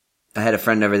I had a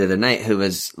friend over the other night who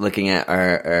was looking at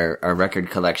our record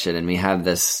collection, and we have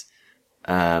this.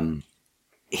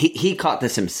 He caught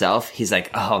this himself. He's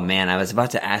like, "Oh man, I was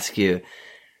about to ask you,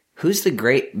 who's the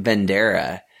Great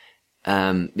Bandera?"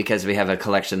 Because we have a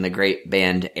collection, the Great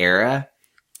Band Era,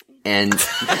 and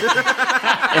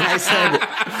I said,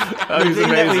 the thing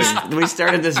that we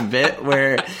started this bit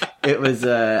where it was.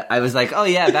 I was like, "Oh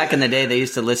yeah, back in the day, they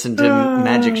used to listen to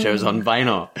magic shows on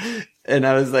vinyl," and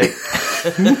I was like.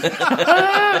 Can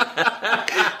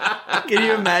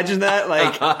you imagine that?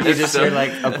 Like, you just hear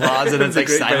like applause and it's like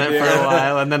silent for a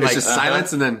while and then it's like just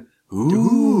silence and then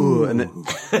ooh, and then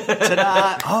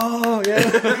ta-da! Oh yeah!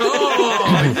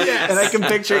 oh yes! And I can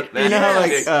picture, you know how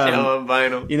like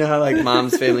vinyl. you know how like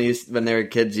mom's family used, when they were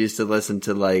kids used to listen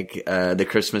to like the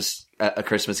Christmas a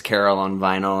Christmas Carol on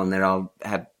vinyl, and they'd all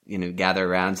have. Gather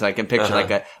around. So I can picture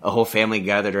like a whole family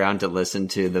gathered around to listen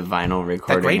to the vinyl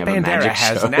recording of a magic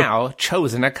show. The Great Bandera has now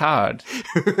chosen a card.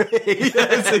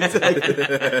 Yes, exactly.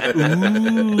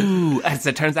 Ooh. As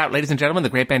it turns out, ladies and gentlemen, the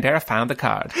Great Bandera found the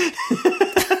card.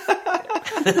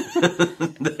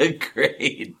 The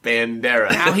Great Bandera.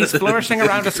 Now he's flourishing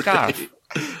around a scarf.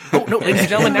 Oh, no, ladies and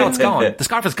gentlemen, now it's gone. The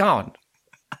scarf is gone.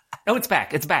 No, it's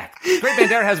back. It's back. Great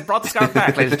Bandera has brought the scarf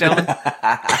back, ladies and gentlemen.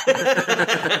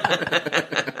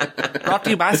 Brought to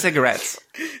you by cigarettes.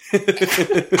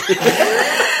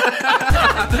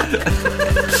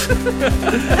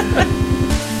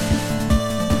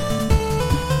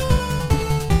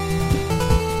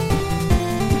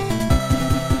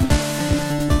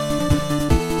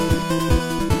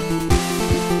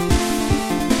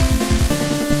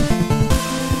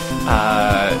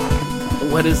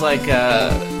 What is like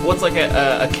what's like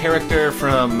a character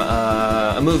from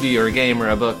a movie or a game or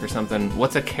a book or something?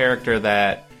 What's a character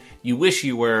that you wish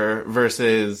you were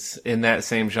versus in that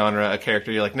same genre a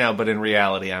character you're like, no, but in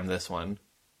reality I'm this one.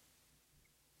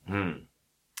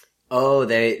 Oh,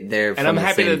 they're from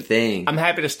the same thing. I'm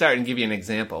happy to start and give you an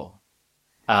example.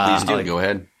 Please do. Go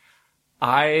ahead.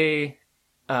 I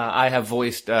have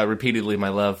voiced repeatedly my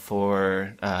love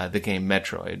for the game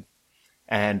Metroid.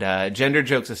 And gender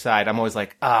jokes aside, I'm always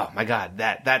like, oh my god,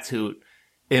 that's who,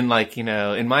 in like,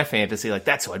 in my fantasy, like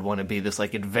that's who I'd want to be, this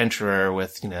like adventurer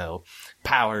with,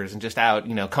 powers and just out,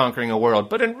 conquering a world.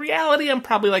 But in reality, I'm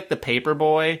probably like the paper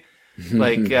boy.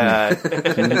 Like, yeah.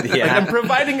 Like I'm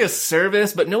providing a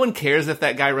service, but no one cares if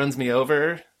that guy runs me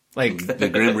over. Like the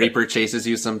Grim Reaper chases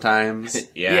you sometimes.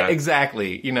 Yeah,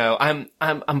 exactly.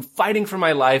 I'm fighting for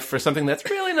my life for something that's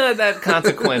really not that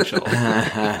consequential.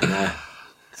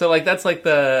 So, like, that's like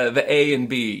the A and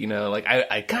B, like,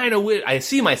 I kind of I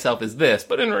see myself as this,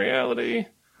 but in reality.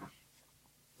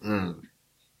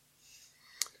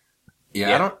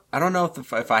 Yeah. I don't know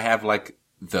if I have, like,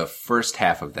 the first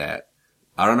half of that.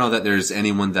 I don't know that there's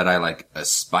anyone that I, like,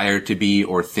 aspire to be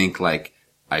or think, like,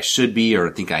 I should be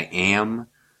or think I am.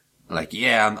 Like,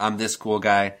 yeah, I'm this cool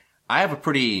guy. I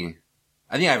think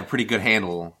I have a pretty good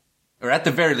handle, or at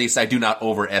the very least, I do not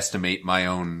overestimate my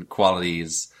own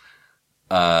qualities.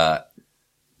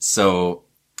 So,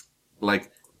 like,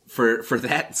 for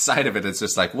that side of it, it's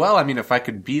just like, well, I mean, if I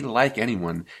could be like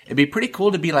anyone, it'd be pretty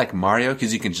cool to be like Mario,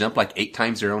 cause you can jump like 8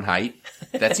 times your own height.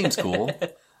 That seems cool.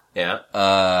 Yeah.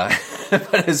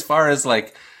 But as far as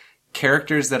like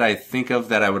characters that I think of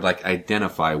that I would like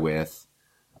identify with,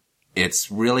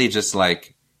 it's really just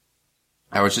like,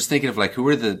 I was just thinking of like, who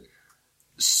are the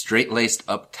straight-laced,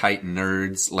 uptight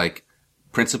nerds, like,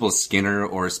 Principal Skinner,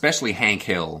 or especially Hank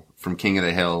Hill from King of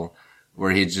the Hill,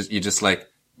 where you just like,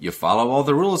 you follow all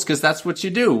the rules because that's what you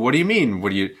do. What do you mean? What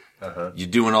do you, you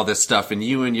doing all this stuff and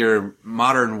you in your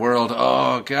modern world,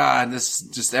 oh god,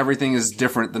 everything is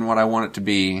different than what I want it to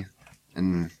be.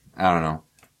 And I don't know.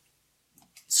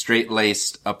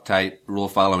 Straight-laced, uptight,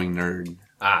 rule-following nerd.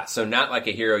 Ah, so not like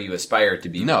a hero you aspire to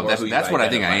be. No, that's what I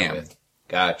think I am. With.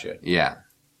 Gotcha. Yeah.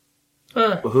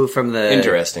 Who from the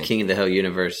Interesting. King of the Hill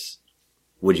universe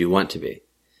would you want to be?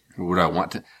 Who would I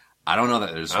want to? I don't know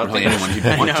that there's really anyone who'd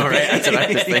want to be. That's what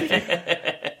I was thinking.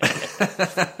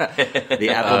 The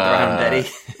Apple Brown Betty.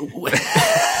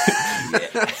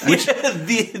 Which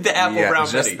the Apple Brown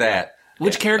just Betty. that.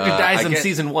 Which character dies in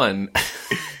season 1?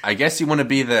 I guess you want to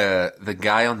be the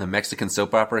guy on the Mexican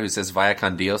soap opera who says "Vaya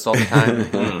con Dios" all the time,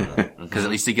 because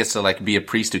at least he gets to like be a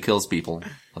priest who kills people.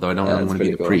 Although I don't really want to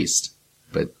be a priest,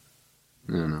 but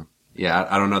I don't know. Yeah,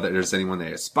 I don't know that there's anyone that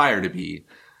I aspire to be,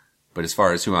 but as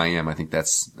far as who I am, I think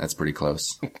that's pretty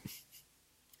close.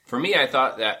 For me, I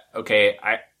thought that, okay,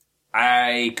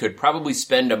 I could probably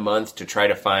spend a month to try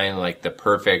to find like the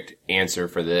perfect answer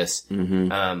for this.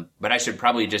 Mm-hmm. But I should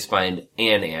probably just find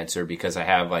an answer because I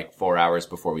have like 4 hours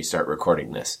before we start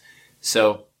recording this.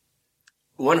 So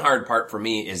one hard part for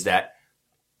me is that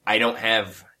I don't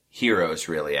have heroes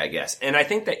really, I guess. And I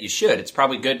think that you should. It's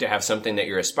probably good to have something that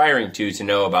you're aspiring to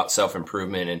know about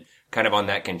self-improvement and kind of on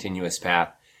that continuous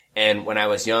path. And when I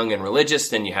was young and religious,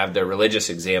 then you have the religious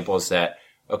examples that,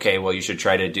 okay, well, you should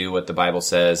try to do what the Bible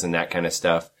says and that kind of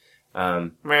stuff.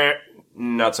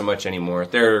 Not so much anymore.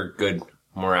 There are good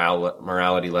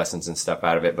morality lessons and stuff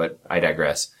out of it, but I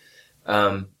digress.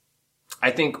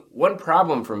 I think one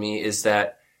problem for me is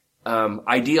that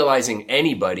idealizing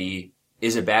anybody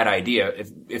is a bad idea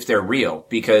if they're real,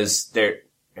 because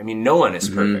no one is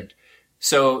perfect.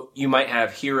 So you might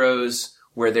have heroes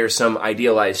where there's some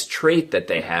idealized trait that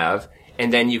they have,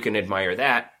 and then you can admire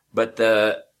that. But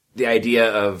the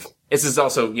idea of, this is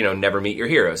also, never meet your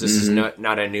heroes. This is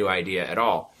not a new idea at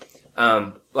all.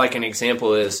 Like an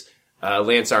example is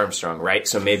Lance Armstrong, right?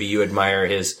 So maybe you admire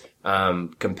his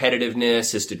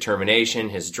competitiveness, his determination,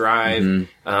 his drive,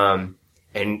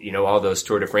 and all those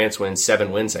Tour de France wins,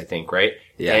 7 wins, I think, right?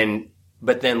 Yeah.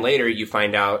 But then later you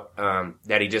find out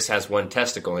that he just has one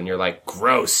testicle, and you're like,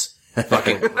 gross.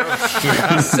 Fucking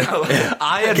gross. So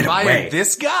I admire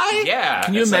this guy? yeah.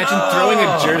 Can you imagine throwing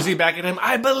a jersey back at him?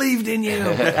 I believed in you.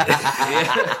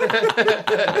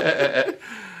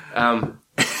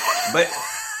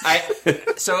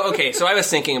 So I was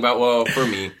thinking about, well, for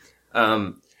me,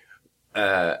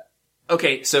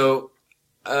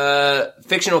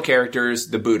 fictional characters,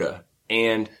 the Buddha.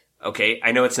 And, okay,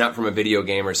 I know it's not from a video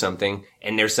game or something,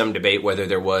 and there's some debate whether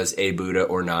there was a Buddha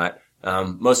or not.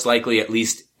 Most likely, at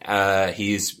least,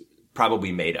 he's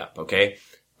probably made up, okay?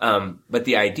 But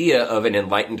the idea of an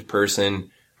enlightened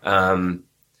person,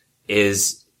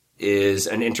 is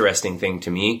an interesting thing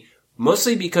to me.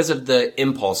 Mostly because of the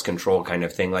impulse control kind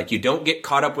of thing. Like, you don't get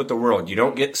caught up with the world. You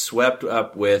don't get swept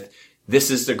up with,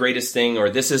 this is the greatest thing, or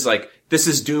this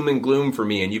is doom and gloom for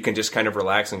me. And you can just kind of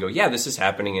relax and go, yeah, this is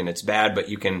happening and it's bad, but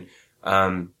you can,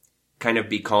 kind of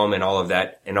be calm and all of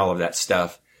that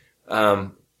stuff.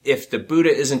 If the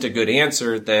Buddha isn't a good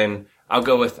answer, then I'll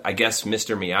go with, I guess,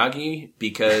 Mr. Miyagi,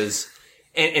 because,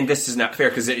 and this is not fair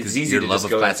because it's easy to just go into. Your love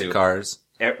of classic cars.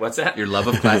 What's that? Your love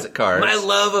of classic cars. My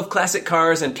love of classic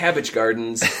cars and cabbage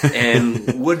gardens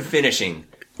and wood finishing.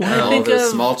 All the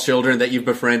small children that you've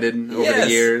befriended over the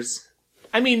years.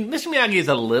 I mean, Mr. Miyagi is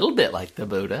a little bit like the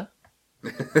Buddha.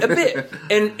 A bit.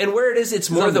 And where it is, it's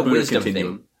more the wisdom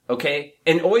thing. Okay?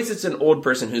 And always it's an old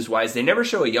person who's wise. They never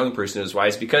show a young person who's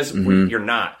wise because you're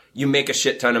not. You make a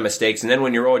shit ton of mistakes, and then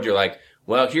when you're old, you're like,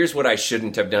 well, here's what I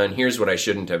shouldn't have done. Here's what I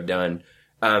shouldn't have done.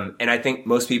 And I think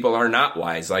most people are not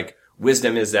wise. Like,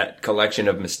 wisdom is that collection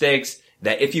of mistakes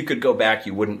that if you could go back,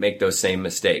 you wouldn't make those same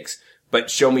mistakes. But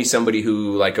show me somebody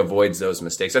who, avoids those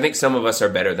mistakes. I think some of us are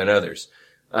better than others.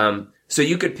 So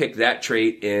you could pick that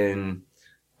trait in,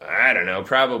 I don't know,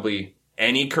 probably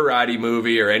any karate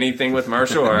movie or anything with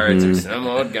martial arts or some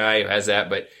old guy who has that.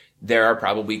 But there are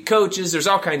probably coaches. There's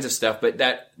all kinds of stuff. But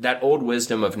that old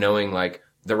wisdom of knowing,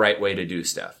 the right way to do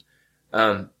stuff.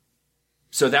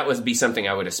 So that would be something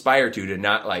I would aspire to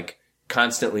not,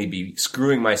 constantly be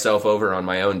screwing myself over on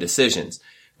my own decisions.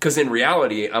 Because in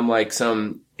reality, I'm like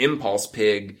some impulse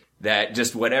pig that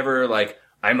just whatever,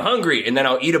 I'm hungry, and then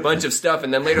I'll eat a bunch of stuff,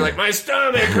 and then later, my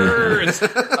stomach hurts!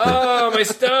 Oh, my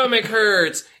stomach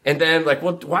hurts! And then,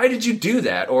 well, why did you do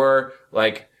that? Or,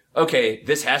 okay,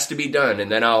 this has to be done,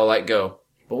 and then I'll, go,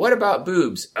 but what about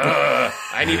boobs?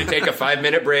 I need to take a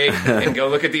 5-minute break and go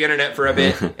look at the internet for a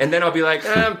bit. And then I'll be like,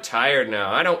 I'm tired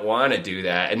now. I don't want to do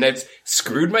that. And that's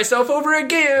screwed myself over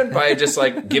again by just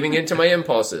giving into my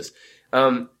impulses.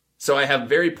 So I have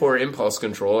very poor impulse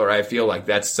control, or I feel like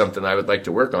that's something I would like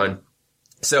to work on.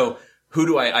 So who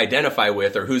do I identify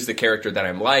with, or who's the character that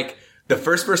I'm like? The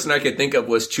first person I could think of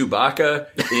was Chewbacca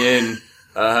in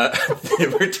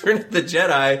Return of the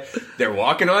Jedi. They're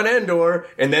walking on Endor,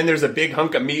 and then there's a big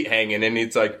hunk of meat hanging, and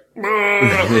it's and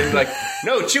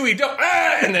no, Chewie, don't,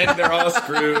 and then they're all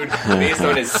screwed based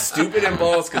on his stupid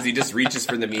impulse because he just reaches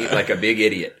for the meat like a big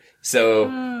idiot. So,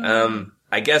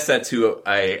 I guess that's who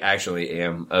I actually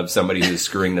am, of somebody who's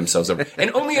screwing themselves over.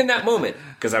 And only in that moment,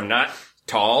 because I'm not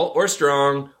tall or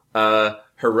strong,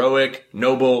 heroic,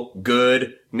 noble,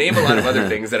 good, name a lot of other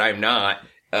things that I'm not.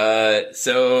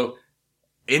 So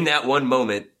in that one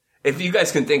moment, if you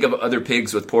guys can think of other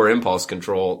pigs with poor impulse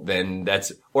control, then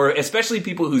that's, or especially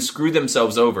people who screw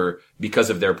themselves over because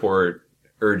of their poor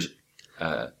urge.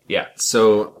 Yeah.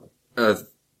 So,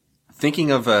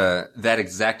 thinking of, that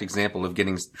exact example of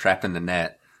getting trapped in the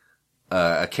net,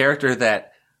 a character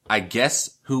that I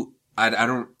guess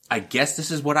I guess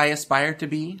this is what I aspire to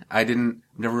be.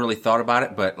 Never really thought about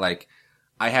it, but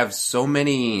I have so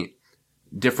many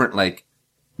different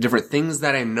things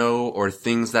that I know or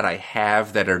things that I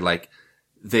have that are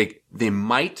they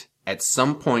might at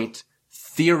some point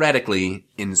theoretically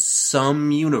in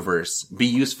some universe be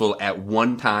useful at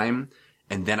one time,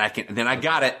 and then I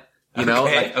got it. You know,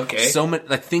 Okay. So many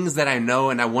like things that I know,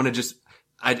 and I want to just.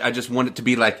 I just want it to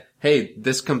be like, hey,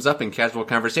 this comes up in casual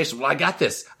conversation. Well, I got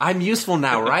this. I'm useful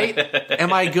now, right?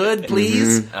 Am I good,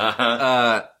 please?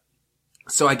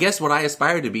 So I guess what I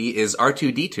aspire to be is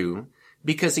R2-D2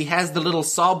 because he has the little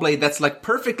saw blade that's like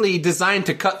perfectly designed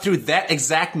to cut through that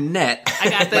exact net. I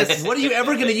got this. Like, what are you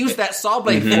ever going to use that saw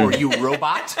blade for, you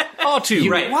robot? R2,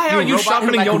 Right. why are you robot who,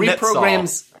 sharpening like, your net saw?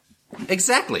 reprograms?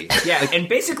 Exactly. Yeah, and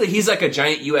basically he's like a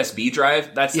giant USB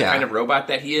drive. That's the Yeah. kind of robot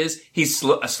that he is. He's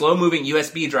a slow-moving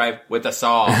USB drive with a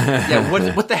saw. Yeah,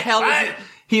 what the hell is it?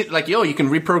 He, like, yo, you can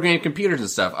reprogram computers and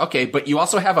stuff. Okay, but you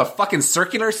also have a fucking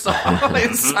circular saw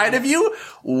inside of you?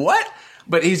 What?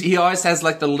 But he always has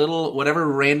like the little, whatever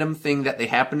random thing that they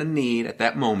happen to need at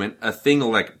that moment. A thing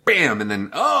will like, bam, and then,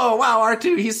 oh, wow,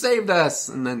 R2, he saved us.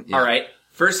 And then, yeah. All right.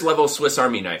 First level Swiss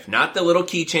Army knife. Not the little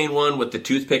keychain one with the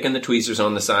toothpick and the tweezers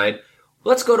on the side.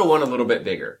 Let's go to one a little bit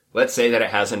bigger. Let's say that it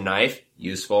has a knife.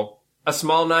 Useful. A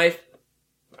small knife.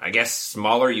 I guess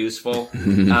smaller, useful.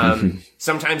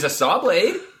 Sometimes a saw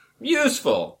blade.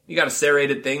 Useful. You got a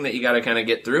serrated thing that you got to kind of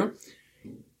get through.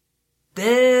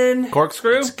 Then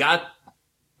Corkscrew? it's got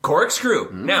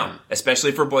corkscrew. Now,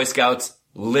 especially for Boy Scouts,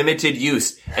 limited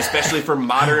use. Especially for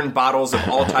modern bottles of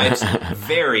all types,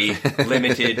 very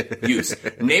limited use.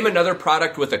 Name another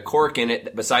product with a cork in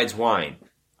it besides wine.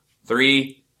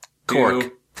 3, 2,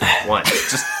 Cork. 1.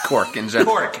 Just cork in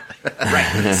general. Cork.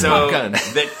 Right. So Pop gun.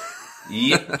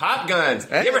 pop guns.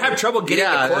 You ever have trouble getting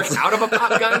Yeah, the corks out of a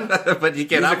pop gun? But you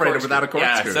can't Use a operate it corkscrew. without a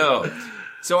corkscrew. Yeah,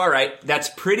 so all right, that's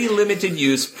pretty limited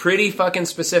use, pretty fucking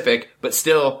specific, but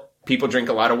still, people drink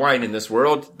a lot of wine in this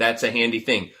world. That's a handy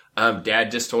thing.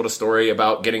 Dad just told a story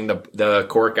about getting the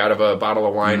cork out of a bottle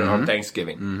of wine on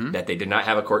Thanksgiving, that they did not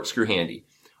have a corkscrew handy.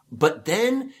 But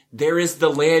then there is the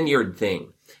lanyard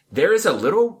thing. There is a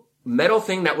little metal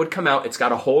thing that would come out. It's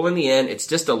got a hole in the end. It's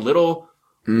just a little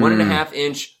 1.5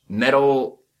 inch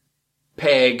metal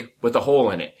peg with a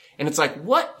hole in it. And it's like,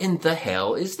 what in the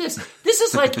hell is this? This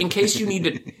is like in case you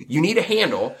need a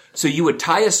handle. So you would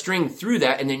tie a string through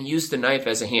that and then use the knife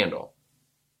as a handle.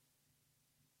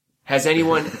 Has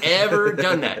anyone ever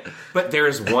done that? But there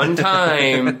is one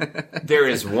time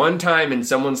in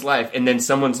someone's life, and then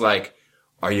someone's like,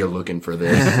 are you looking for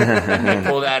this? And they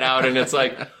pull that out and it's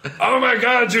like, oh my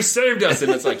God, you saved us.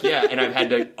 And it's like, yeah. And I've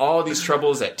had all these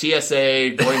troubles at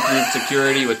TSA, going through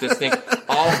security with this thing,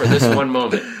 all for this one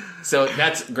moment. So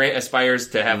Grant aspires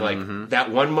to have like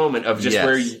that one moment of just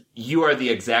where you are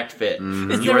the exact fit. Is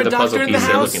You there are a the puzzle doctor in the piece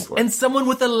they're looking house for. and someone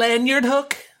with a lanyard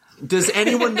hook? Does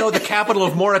anyone know the capital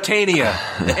of Mauritania?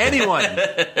 Anyone?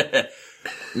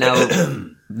 Now,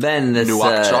 Ben, this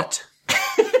Nouakchott?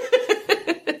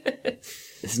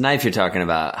 this knife you're talking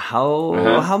about,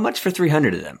 how much for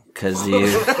 300 of them? Because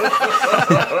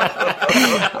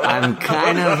I'm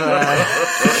kind of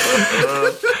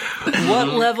What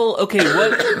level? Okay,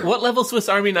 what level Swiss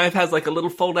Army knife has like a little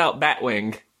fold-out bat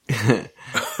wing?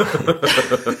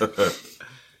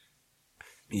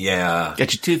 Yeah.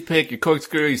 Got your toothpick, your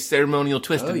corkscrew, your ceremonial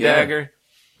twisted dagger.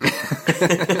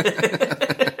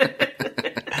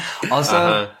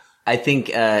 also. I think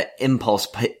Impulse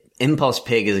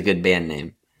Pig is a good band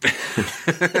name. That'd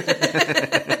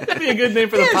be a good name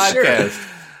for the podcast.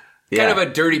 Yeah. Kind of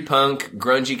a dirty punk,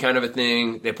 grungy kind of a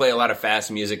thing. They play a lot of fast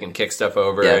music and kick stuff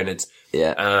over, Yeah. and it's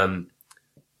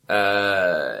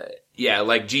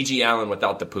like G.G. Allen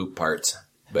without the poop parts.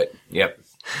 But yep.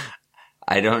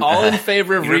 I don't. All in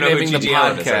favor of You don't know who renaming the G.G.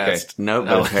 Allen is, okay. podcast. No,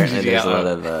 but apparently G.G. there's a lot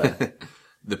Allen. of.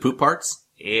 The poop parts?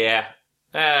 Yeah.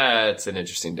 It's an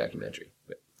interesting documentary.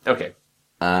 But, okay.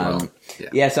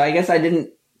 Yeah, so I guess I didn't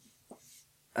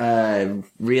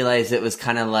realize it was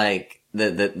kind of like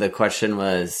the question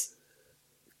was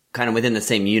kind of within the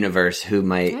same universe. Who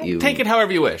might you Take it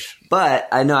however you wish. But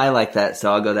I know I like that,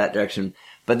 so I'll go that direction.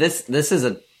 But this is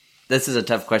a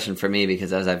tough question for me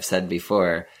because, as I've said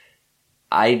before,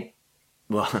 I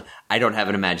don't have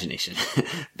an imagination.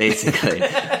 Basically,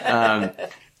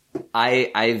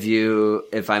 I view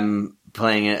if I'm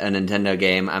playing a Nintendo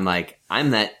game, I'm like,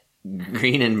 I'm that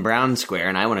green and brown square,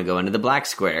 and I want to go into the black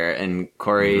square. And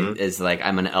Corey is like,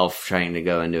 I'm an elf trying to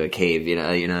go into a cave. You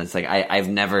know, it's like I've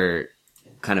never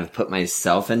kind of put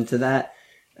myself into that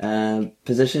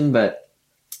position, but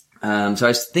so I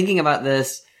was thinking about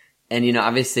this, and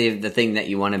obviously the thing that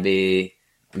you want to be,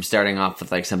 I'm starting off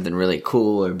with like something really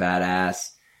cool or badass,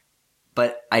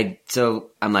 but I'm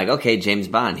like, okay, James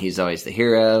Bond, he's always the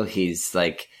hero. He's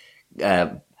like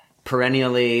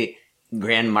perennially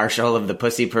Grand Marshal of the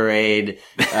Pussy Parade.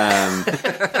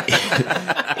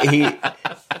 He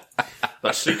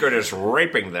The secret is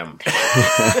raping them. A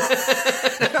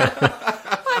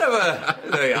lot of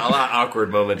awkward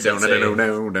moments. No.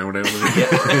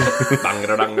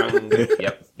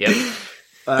 Yep.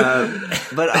 but I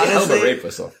love a honestly, rape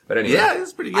whistle. But anyway. Yeah,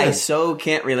 it's pretty good. I so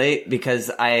can't relate because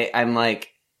I'm like,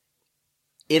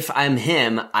 if I'm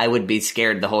him, I would be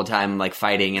scared the whole time, like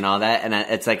fighting and all that. And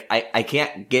it's like, I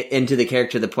can't get into the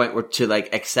character to the point where to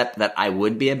like accept that I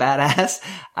would be a badass.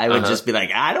 I would just be like,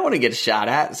 I don't want to get shot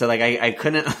at. So like, I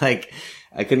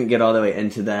couldn't get all the way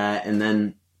into that. And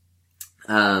then,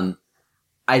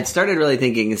 I started really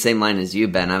thinking the same line as you,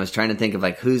 Ben. I was trying to think of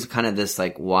like, who's kind of this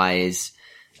like wise,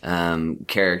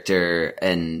 character,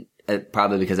 and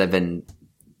probably because I've been,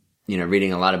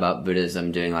 reading a lot about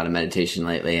Buddhism, doing a lot of meditation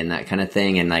lately and that kind of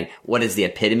thing. And like, what is the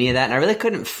epitome of that? And I really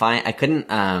couldn't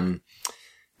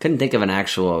think of an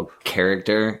actual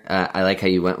character. I like how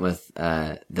you went with,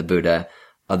 the Buddha.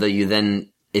 Although you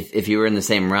then, if you were in the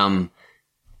same realm,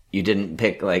 you didn't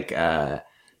pick like,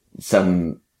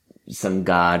 some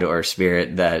god or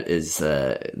spirit that is,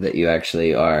 that you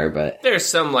actually are, but There's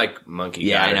some like monkey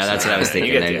yeah, god. I know. That's what I was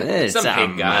thinking. There's Some some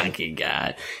pig god. monkey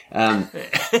god. But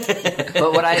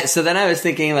so then I was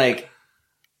thinking like,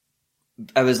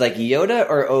 I was like Yoda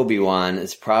or Obi-Wan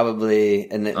is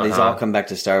probably, and these all come back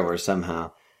to Star Wars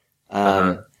somehow.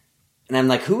 And I'm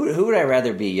like, who would I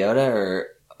rather be, Yoda or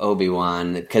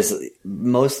Obi-Wan? Because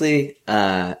mostly,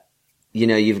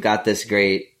 you've got this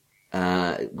great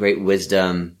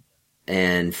wisdom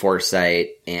and foresight,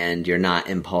 and you're not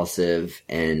impulsive,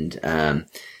 and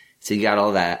so you got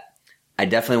all that. I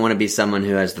definitely want to be someone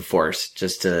who has the Force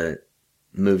just to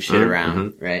move shit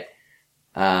around, right?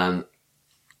 And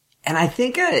I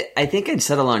think I'd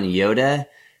settle on Yoda.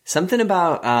 Something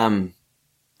about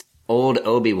old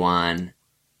Obi-Wan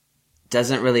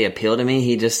doesn't really appeal to me.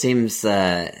 He just seems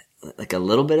like a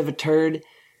little bit of a turd,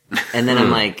 and then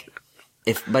I'm like,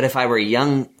 if I were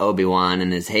young Obi-Wan in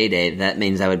his heyday, that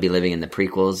means I would be living in the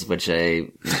prequels, which I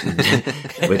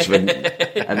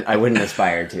wouldn't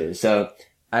aspire to. So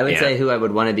I would say who I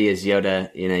would want to be is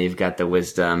Yoda. You've got the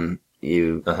wisdom.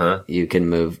 You can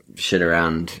move shit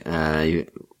around,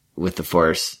 with the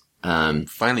Force.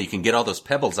 Finally, you can get all those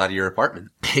pebbles out of your apartment.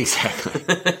 Exactly.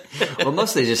 Well,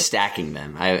 mostly just stacking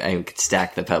them. I could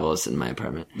stack the pebbles in my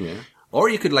apartment. Yeah. Or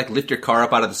you could like lift your car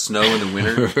up out of the snow in the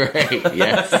winter. Right,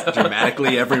 yes.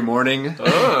 Dramatically every morning.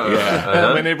 Oh,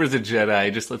 Yeah. My neighbor's a Jedi.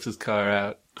 He just lifts his car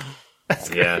out.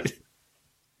 yeah.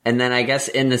 And then I guess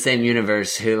in the same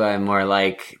universe, who I'm more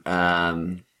like,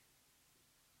 I'll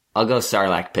go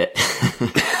Sarlacc Pit.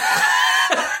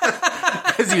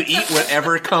 Because you eat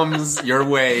whatever comes your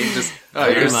way. Just,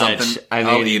 here's much. something. I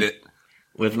I'll mean, eat it.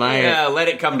 With my... Yeah, let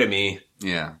it come to me.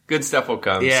 Yeah. Good stuff will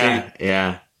come. Yeah, See?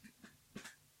 yeah.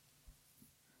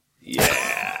 Yeah.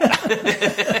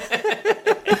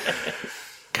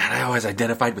 God, I always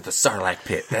identified with the Sarlacc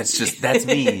Pit. That's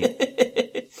me.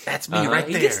 That's me right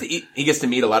there. He gets to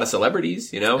meet a lot of celebrities,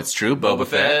 It's true. Boba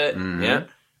Fett. Mm-hmm. Yeah.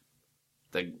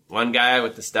 The one guy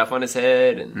with the stuff on his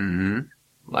head and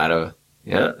a lot of,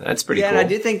 that's pretty cool. Yeah, and I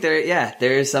do think there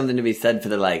is something to be said for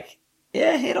the like,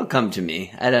 yeah, it'll come to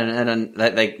me. I don't,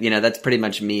 like, that's pretty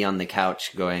much me on the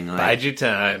couch going like, Bide your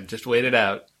time. Just wait it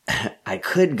out. I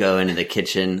could go into the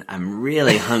kitchen. I'm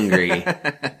really hungry.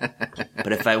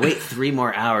 But if I wait 3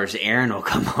 more hours, Erin will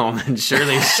come home and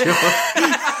surely she'll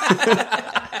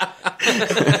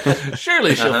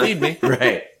feed me.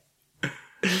 Right.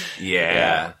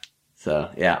 Yeah. So,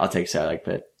 yeah, I'll take Sarlacc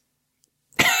Pit.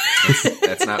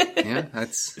 That's not,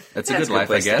 that's a good life, I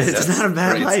place to guess. It's not a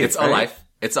bad life. It's a right? life.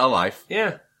 It's a life.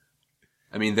 Yeah.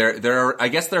 I mean, I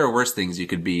guess there are worse things you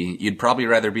could be. You'd probably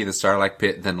rather be the Sarlacc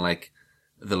Pit than like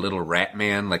the little rat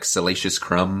man, like Salacious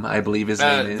Crumb, I believe his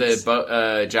name is.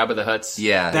 Jabba the Hutt's.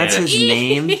 Yeah. That's his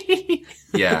name?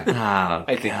 Yeah. Oh,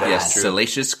 I think God. that's true.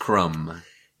 Salacious Crumb.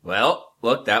 Well,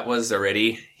 look, that was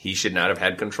already, he should not have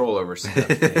had control over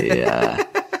stuff. Yeah.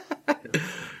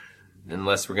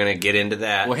 Unless we're going to get into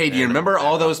that. Well, hey, do you remember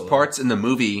all those parts in the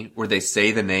movie where they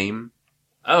say the name?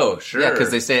 Oh, sure. Yeah, because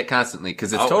they say it constantly,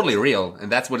 because it's totally real,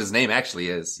 and that's what his name actually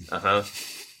is. Uh-huh.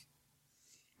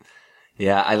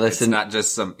 Yeah, I It's listened. not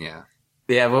just some, yeah.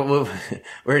 Yeah,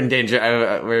 we're in danger.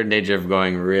 We're in danger of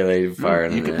going really far.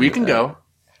 We can go.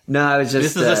 No, I was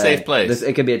just. This is a safe place.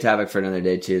 It could be a topic for another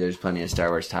day too. There's plenty of Star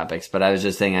Wars topics, but I was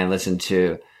just saying I listen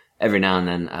to every now and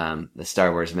then the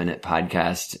Star Wars Minute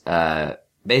podcast.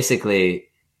 Basically,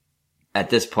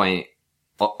 at this point,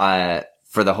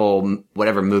 for the whole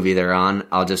whatever movie they're on,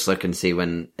 I'll just look and see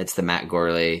when it's the Matt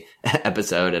Gorley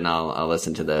episode, and I'll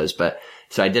listen to those. But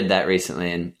so I did that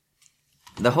recently, and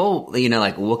the whole,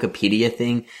 like Wikipedia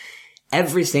thing,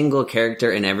 every single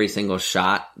character in every single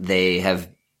shot, they have,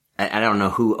 I don't know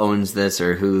who owns this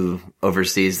or who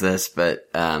oversees this, but,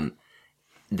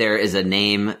 there is a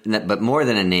name, but more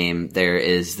than a name, there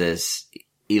is this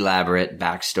elaborate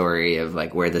backstory of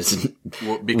like where this,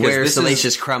 where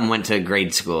Salacious Crumb went to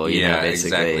grade school, you know,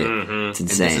 basically. Exactly. It's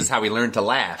insane. And this is how we learn to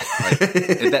laugh.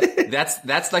 Like,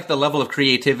 that's like the level of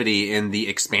creativity in the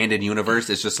expanded universe.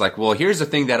 It's just like, well, here's a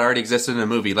thing that already existed in a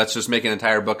movie. Let's just make an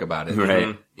entire book about it.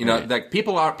 Right. You know, like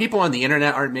people on the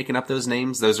internet aren't making up those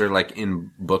names. Those are like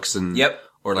in books and,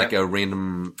 or like a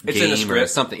random game or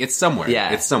something. It's somewhere.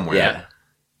 Yeah. It's somewhere. Yeah.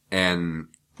 And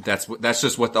that's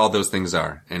just what all those things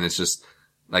are. And it's just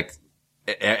like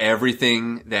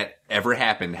everything that ever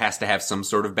happened has to have some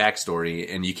sort of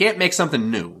backstory, and you can't make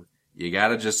something new. You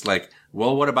gotta just like,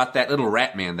 well, what about that little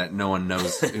rat man that no one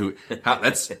knows who,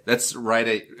 let's write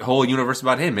a whole universe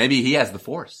about him. Maybe he has the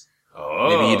Force. Oh.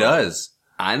 Maybe he does.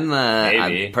 I don't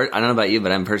know about you,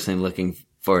 but I'm personally looking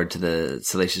forward to the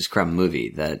Salacious Crumb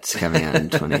movie that's coming out in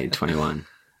 2021.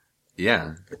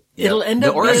 Yeah. It'll end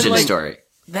The up origin being like story.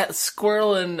 that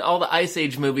squirrel in all the Ice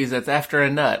Age movies that's after a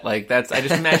nut. Like I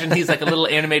just imagine he's like a little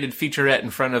animated featurette in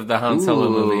front of the Han Solo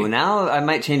movie. Now I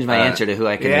might change my answer to who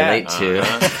I can relate to.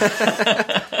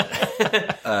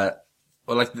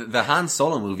 Well, like the Han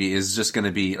Solo movie is just going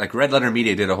to be like Red Letter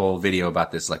Media did a whole video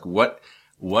about this. Like what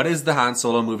is the Han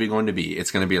Solo movie going to be?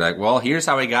 It's going to be like, well, here's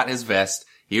how he got his vest.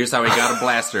 Here's how he got a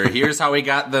blaster. Here's how he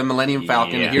got the Millennium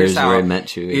Falcon. Yeah. Here's how where I met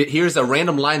Chewie. Here's a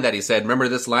random line that he said. Remember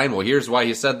this line? Well, here's why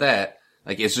he said that.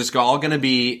 Like, it's just all gonna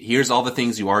be, here's all the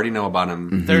things you already know about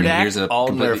him. Third act, Here's all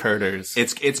nerf herders.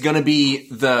 It's gonna be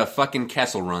the fucking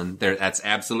Kessel Run. That's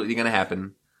absolutely gonna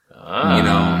happen. You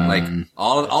know, like,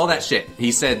 all that shit.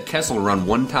 He said Kessel Run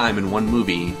one time in one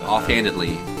movie,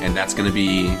 offhandedly, and that's gonna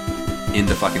be in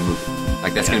the fucking movie.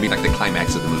 Like, that's gonna be like the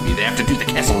climax of the movie. They have to do the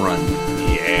Kessel Run.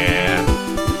 Yeah.